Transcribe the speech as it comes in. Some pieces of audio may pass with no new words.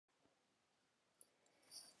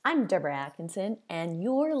I'm Deborah Atkinson, and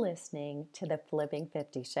you're listening to the Flipping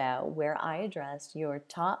 50 Show, where I address your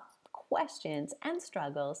top questions and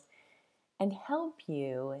struggles and help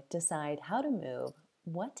you decide how to move,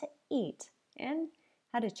 what to eat, and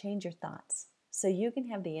how to change your thoughts so you can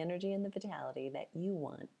have the energy and the vitality that you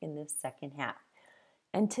want in this second half.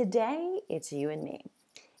 And today, it's you and me.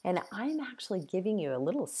 And I'm actually giving you a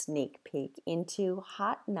little sneak peek into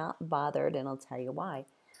Hot Not Bothered, and I'll tell you why.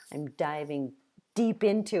 I'm diving deep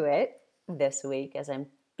into it this week as I'm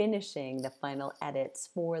finishing the final edits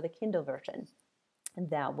for the Kindle version.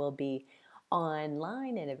 That will be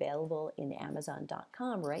online and available in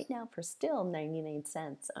Amazon.com right now for still 99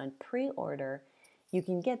 cents on pre-order. You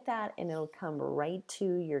can get that and it'll come right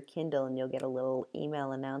to your Kindle, and you'll get a little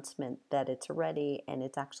email announcement that it's ready and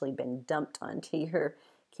it's actually been dumped onto your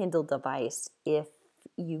Kindle device if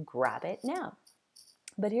you grab it now.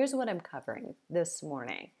 But here's what I'm covering this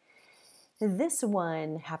morning. This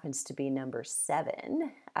one happens to be number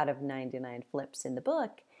 7 out of 99 flips in the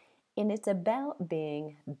book, and it's about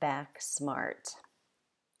being back smart.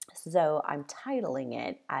 So I'm titling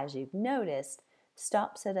it, as you've noticed,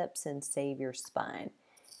 Stop Sit-Ups and Save Your Spine.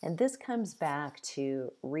 And this comes back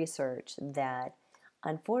to research that,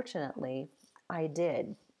 unfortunately, I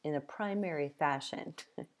did in a primary fashion.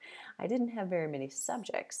 I didn't have very many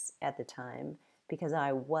subjects at the time because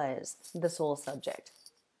I was the sole subject.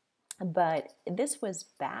 But this was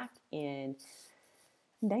back in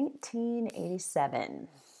 1987,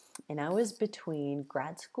 and I was between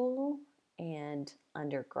grad school and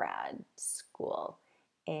undergrad school.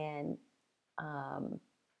 And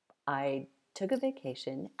I took a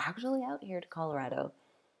vacation, actually out here to Colorado,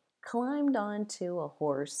 climbed onto a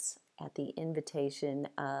horse at the invitation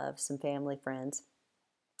of some family friends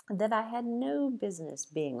that I had no business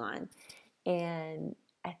being on. And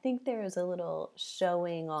I think there was a little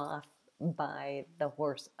showing off by the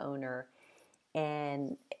horse owner,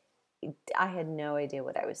 and I had no idea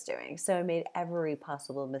what I was doing. So I made every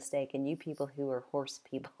possible mistake, and you people who are horse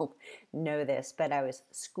people know this, but I was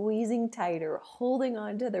squeezing tighter, holding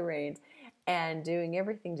on to the reins, and doing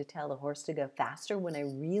everything to tell the horse to go faster when I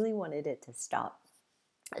really wanted it to stop.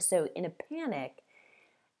 So in a panic,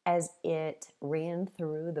 as it ran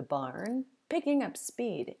through the barn, picking up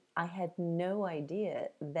speed, I had no idea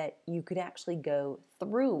that you could actually go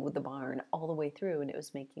through the barn all the way through, and it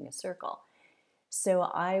was making a circle. So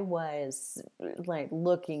I was like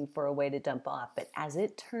looking for a way to dump off, but as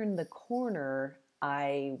it turned the corner,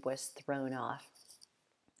 I was thrown off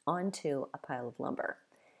onto a pile of lumber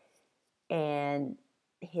and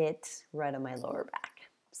hit right on my lower back.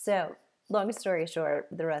 So long story short,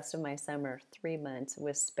 the rest of my summer, 3 months,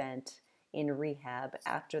 was spent in rehab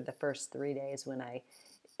after the first 3 days when I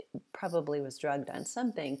probably was drugged on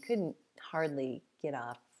something, couldn't hardly get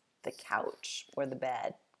off the couch or the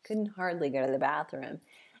bed, couldn't hardly go to the bathroom,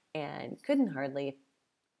 and couldn't hardly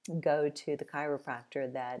go to the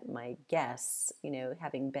chiropractor that my guests,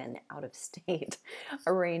 having been out of state,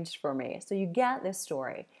 arranged for me. So you get this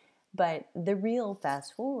story. But the real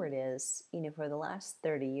fast forward is, for the last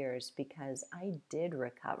 30 years, because I did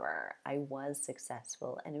recover, I was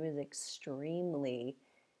successful, and I was extremely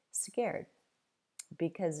scared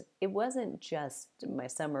because it wasn't just my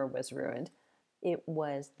summer was ruined. It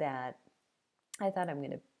was that I thought I'm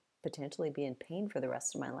going to potentially be in pain for the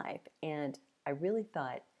rest of my life. And I really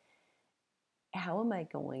thought, how am I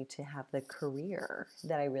going to have the career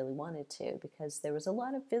that I really wanted to? Because there was a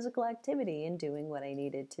lot of physical activity in doing what I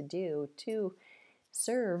needed to do to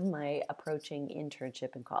serve my approaching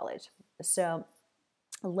internship in college. So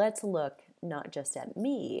let's look not just at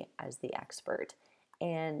me as the expert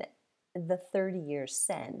and the 30 years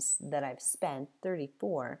since that I've spent,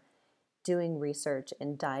 34, doing research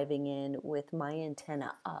and diving in with my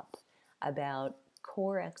antenna up about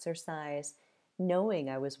core exercise, knowing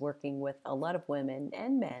I was working with a lot of women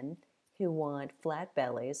and men who want flat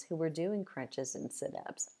bellies, who were doing crunches and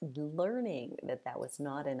sit-ups, learning that that was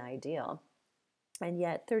not an ideal. And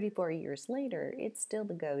yet 34 years later, it's still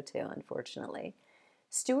the go-to, unfortunately.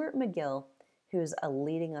 Stuart McGill, who's a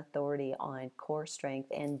leading authority on core strength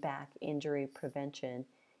and back injury prevention,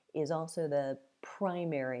 is also the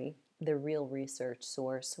real research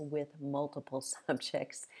source with multiple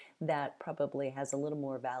subjects that probably has a little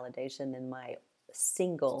more validation than my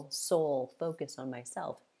single sole focus on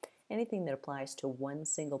myself. Anything that applies to one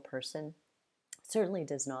single person certainly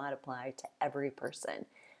does not apply to every person.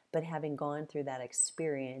 But having gone through that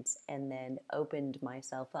experience and then opened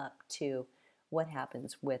myself up to what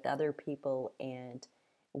happens with other people and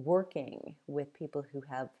working with people who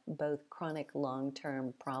have both chronic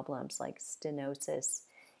long-term problems like stenosis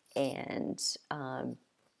and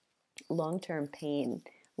long-term pain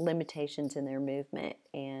limitations in their movement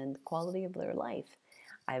and quality of their life,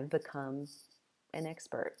 I've become an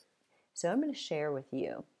expert. So I'm going to share with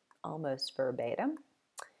you, almost verbatim,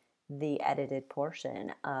 the edited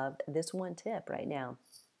portion of this one tip right now.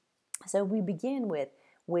 So we begin with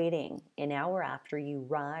waiting an hour after you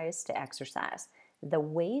rise to exercise. The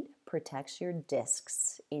wait protects your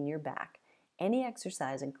discs in your back. Any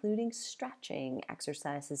exercise, including stretching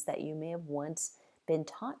exercises that you may have once been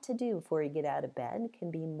taught to do before you get out of bed,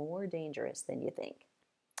 can be more dangerous than you think.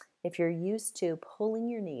 If you're used to pulling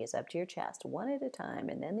your knees up to your chest one at a time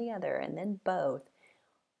and then the other and then both,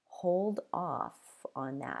 hold off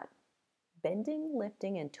on that. Bending,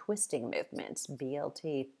 lifting, and twisting movements,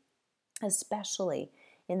 BLT, especially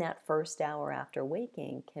in that first hour after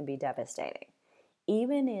waking, can be devastating.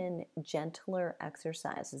 Even in gentler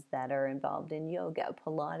exercises that are involved in yoga,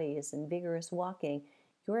 Pilates, and vigorous walking,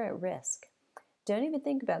 you're at risk. Don't even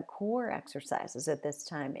think about core exercises at this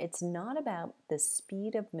time. It's not about the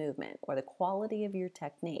speed of movement or the quality of your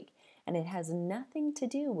technique, and it has nothing to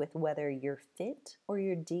do with whether you're fit or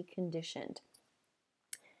you're deconditioned.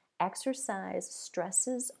 Exercise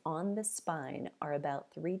stresses on the spine are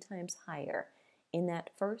about 3 times higher in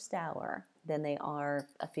that first hour than they are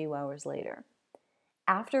a few hours later.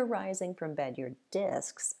 After rising from bed, your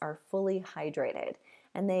discs are fully hydrated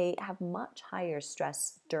and they have much higher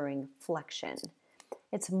stress during flexion.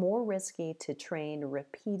 It's more risky to train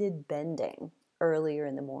repeated bending earlier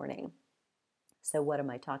in the morning. So what am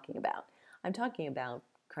I talking about? I'm talking about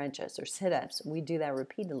crunches or sit-ups. We do that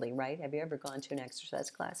repeatedly, right? Have you ever gone to an exercise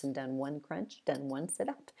class and done one crunch, done one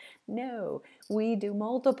sit-up? No, we do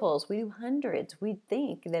multiples. We do hundreds. We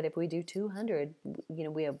think that if we do 200,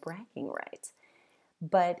 we have bragging rights.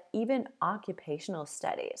 But even occupational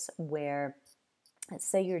studies where, let's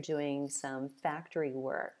say you're doing some factory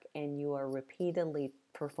work and you are repeatedly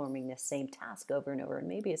performing the same task over and over, and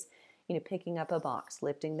maybe it's picking up a box,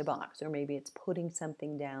 lifting the box, or maybe it's putting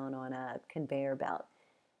something down on a conveyor belt.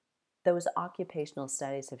 Those occupational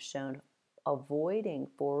studies have shown avoiding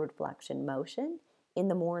forward flexion motion in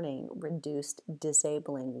the morning reduced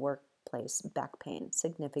disabling workplace back pain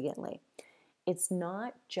significantly. It's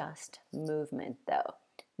not just movement, though.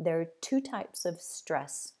 There are 2 types of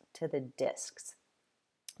stress to the discs.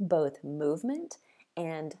 Both movement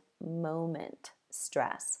and moment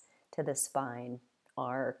stress to the spine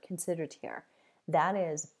are considered here. That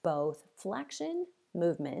is both flexion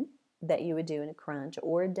movement that you would do in a crunch,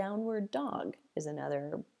 or a downward dog is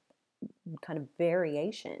another kind of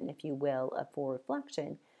variation, if you will, of forward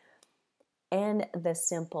flexion. And the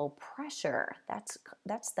simple pressure, that's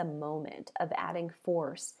the moment of adding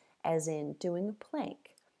force, as in doing a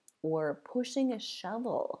plank or pushing a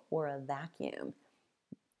shovel or a vacuum,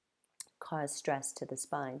 cause stress to the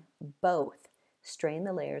spine. Both strain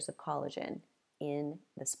the layers of collagen in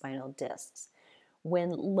the spinal discs.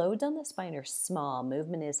 When loads on the spine are small,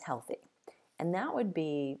 movement is healthy. And that would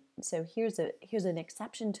be, so here's an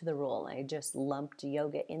exception to the rule. I just lumped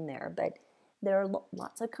yoga in there, but there are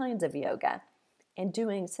lots of kinds of yoga. And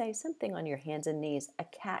doing, say, something on your hands and knees, a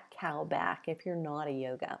cat-cow back, if you're not a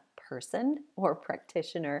yoga person or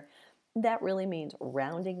practitioner, that really means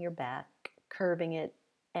rounding your back, curving it,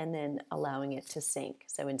 and then allowing it to sink.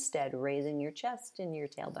 So instead, raising your chest and your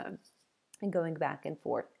tailbone and going back and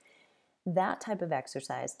forth. That type of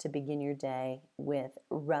exercise to begin your day with,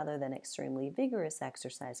 rather than extremely vigorous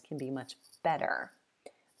exercise, can be much better.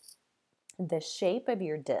 The shape of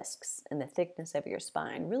your discs and the thickness of your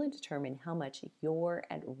spine really determine how much you're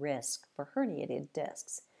at risk for herniated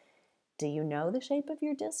discs. Do you know the shape of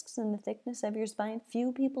your discs and the thickness of your spine?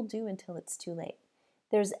 Few people do until it's too late.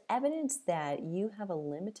 There's evidence that you have a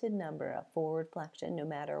limited number of forward flexion no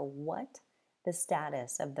matter what the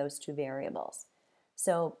status of those 2 variables.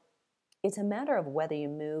 So it's a matter of whether you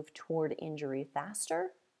move toward injury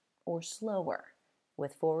faster or slower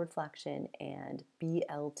with forward flexion and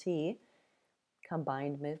BLT,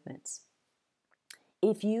 combined movements.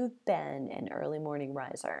 If you've been an early morning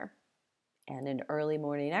riser and an early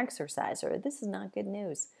morning exerciser, this is not good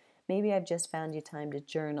news. Maybe I've just found you time to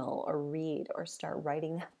journal or read or start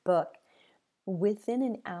writing that book. Within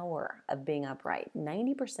an hour of being upright,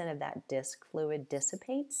 90% of that disc fluid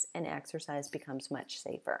dissipates and exercise becomes much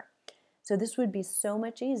safer. So this would be so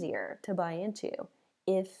much easier to buy into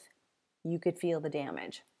if you could feel the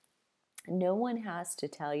damage. No one has to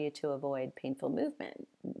tell you to avoid painful movement.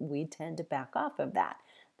 We tend to back off of that.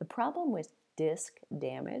 The problem with disc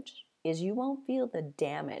damage is you won't feel the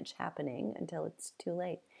damage happening until it's too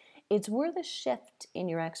late. It's worth a shift in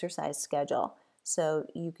your exercise schedule so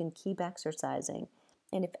you can keep exercising.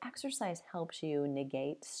 And if exercise helps you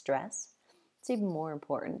negate stress, it's even more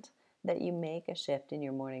important. that you make a shift in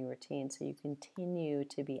your morning routine so you continue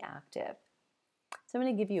to be active. So I'm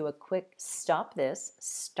going to give you a quick stop this,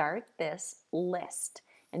 start this list.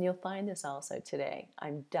 And you'll find this also today.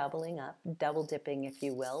 I'm doubling up, double dipping, if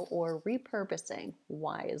you will, or repurposing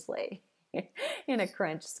wisely in a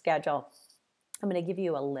crunch schedule. I'm going to give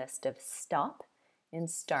you a list of stop and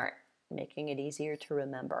start, making it easier to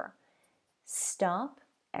remember. Stop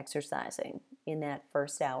exercising in that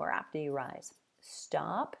first hour after you rise.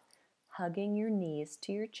 Stop hugging your knees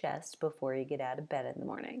to your chest before you get out of bed in the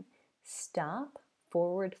morning. Stop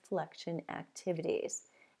forward flexion activities,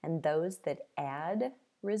 and those that add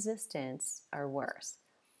resistance are worse.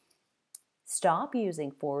 Stop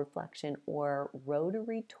using forward flexion or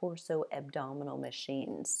rotary torso abdominal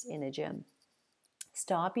machines in a gym.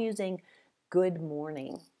 Stop using good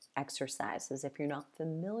morning exercises. If you're not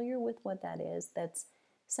familiar with what that is, that's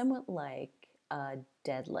somewhat like a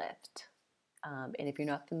deadlift. And if you're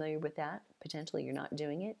not familiar with that, potentially you're not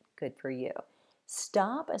doing it, good for you.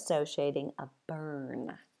 Stop associating a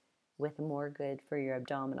burn with more good for your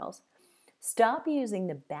abdominals. Stop using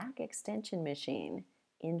the back extension machine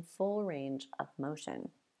in full range of motion.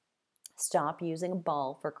 Stop using a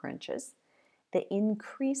ball for crunches. The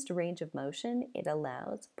increased range of motion it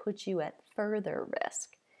allows puts you at further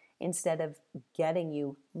risk instead of getting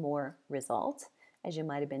you more results, as you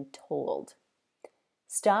might have been told.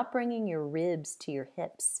 Stop bringing your ribs to your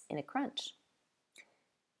hips in a crunch.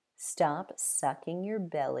 Stop sucking your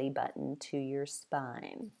belly button to your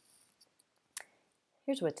spine.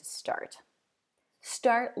 Here's what to start.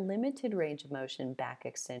 Start limited range of motion back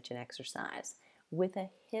extension exercise with a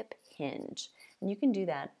hip hinge. And you can do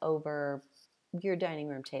that over your dining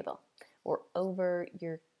room table or over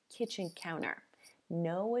your kitchen counter.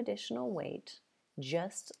 No additional weight,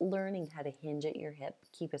 just learning how to hinge at your hip,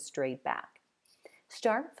 keep a straight back.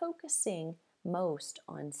 Start focusing most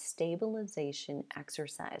on stabilization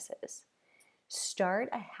exercises. Start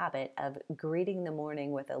a habit of greeting the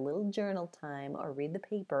morning with a little journal time or read the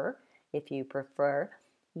paper if you prefer.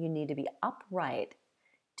 You need to be upright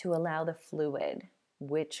to allow the fluid,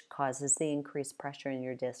 which causes the increased pressure in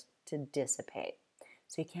your disc, to dissipate.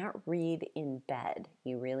 So you can't read in bed.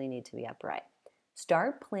 You really need to be upright.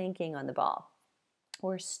 Start planking on the ball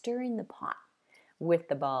or stirring the pot with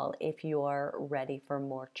the ball if you are ready for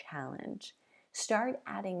more challenge. Start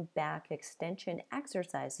adding back extension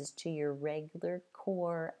exercises to your regular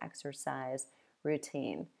core exercise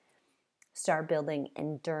routine. Start building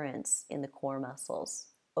endurance in the core muscles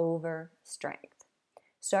over strength.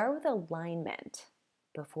 Start with alignment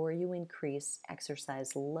before you increase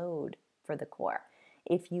exercise load for the core.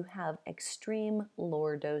 If you have extreme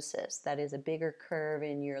lordosis, that is a bigger curve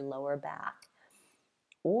in your lower back,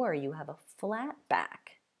 or you have a flat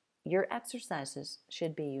back, your exercises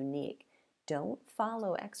should be unique. Don't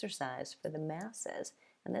follow exercise for the masses.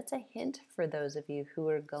 And that's a hint for those of you who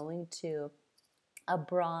are going to a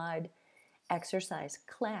broad exercise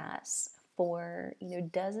class for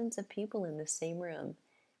dozens of people in the same room,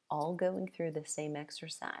 all going through the same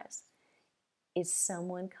exercise. Is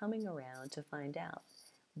someone coming around to find out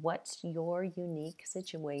what's your unique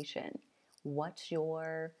situation? What's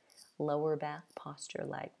your lower back posture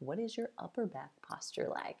like? What is your upper back posture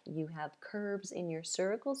like? You have curves in your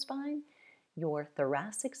cervical spine, your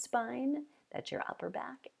thoracic spine, that's your upper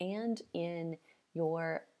back, and in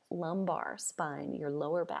your lumbar spine, your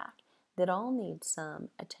lower back, that all need some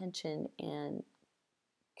attention and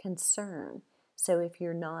concern. So if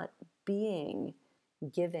you're not being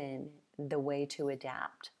given the way to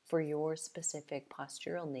adapt for your specific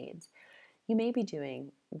postural needs, you may be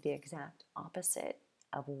doing the exact opposite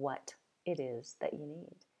of what it is that you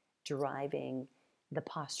need, driving the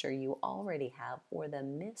posture you already have or the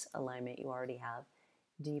misalignment you already have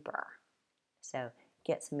deeper. So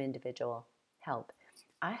get some individual help.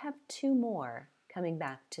 I have two more coming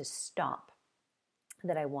back to stop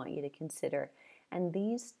that I want you to consider. And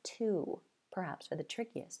these two, perhaps, are the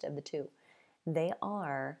trickiest of the two. They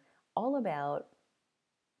are all about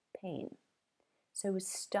pain. So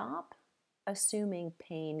stop assuming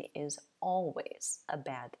pain is always a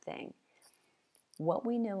bad thing. What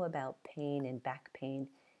we know about pain and back pain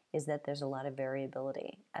is that there's a lot of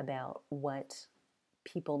variability about what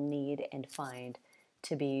people need and find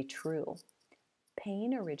to be true.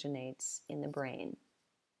 Pain originates in the brain.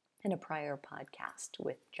 In a prior podcast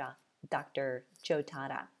with Dr. Joe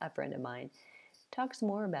Tata, a friend of mine, talks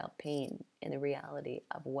more about pain and the reality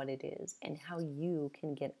of what it is and how you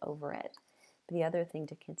can get over it. But the other thing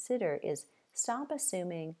to consider is stop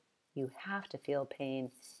assuming you have to feel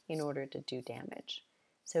pain in order to do damage.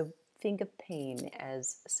 So think of pain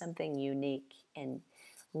as something unique and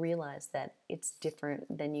realize that it's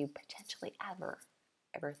different than you potentially ever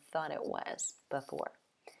thought it was before.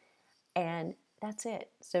 And that's it.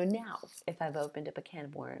 So now, if I've opened up a can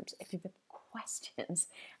of worms, if you have questions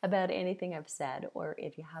about anything I've said, or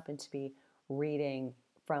if you happen to be reading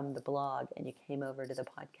from the blog and you came over to the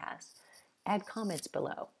podcast, add comments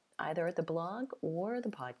below, either at the blog or the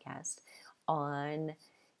podcast, on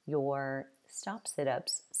your Stop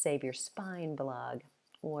Sit-Ups, Save Your Spine blog,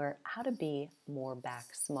 or how to be more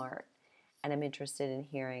back smart. And I'm interested in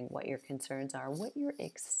hearing what your concerns are, what your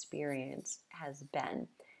experience has been.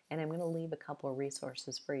 And I'm going to leave a couple of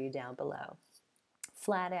resources for you down below.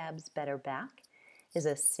 Flat Abs, Better Back is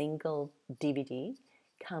a single DVD,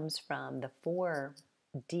 comes from the 4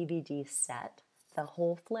 DVD set, the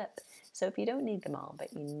whole flip. So if you don't need them all,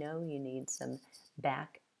 but you know you need some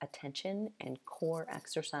back attention and core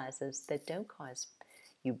exercises that don't cause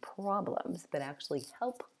you problems, but actually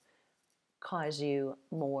help cause you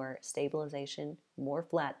more stabilization, more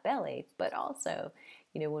flat belly, but also,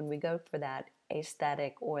 when we go for that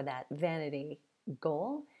aesthetic or that vanity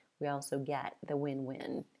goal, we also get the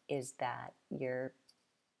win-win, is that you're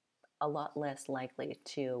a lot less likely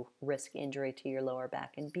to risk injury to your lower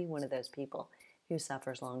back and be one of those people who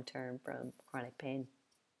suffers long-term from chronic pain.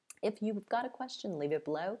 If you've got a question, leave it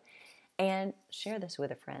below and share this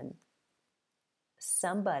with a friend.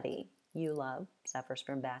 Somebody you love suffers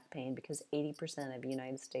from back pain, because 80% of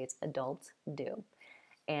United States adults do.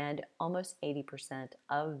 And almost 80%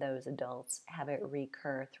 of those adults have it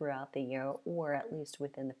recur throughout the year, or at least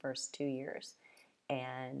within the first 2 years.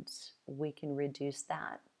 And we can reduce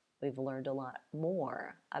that. We've learned a lot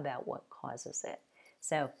more about what causes it.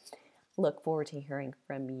 So look forward to hearing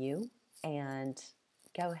from you, and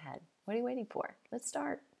go ahead. What are you waiting for? Let's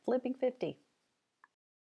start flipping 50.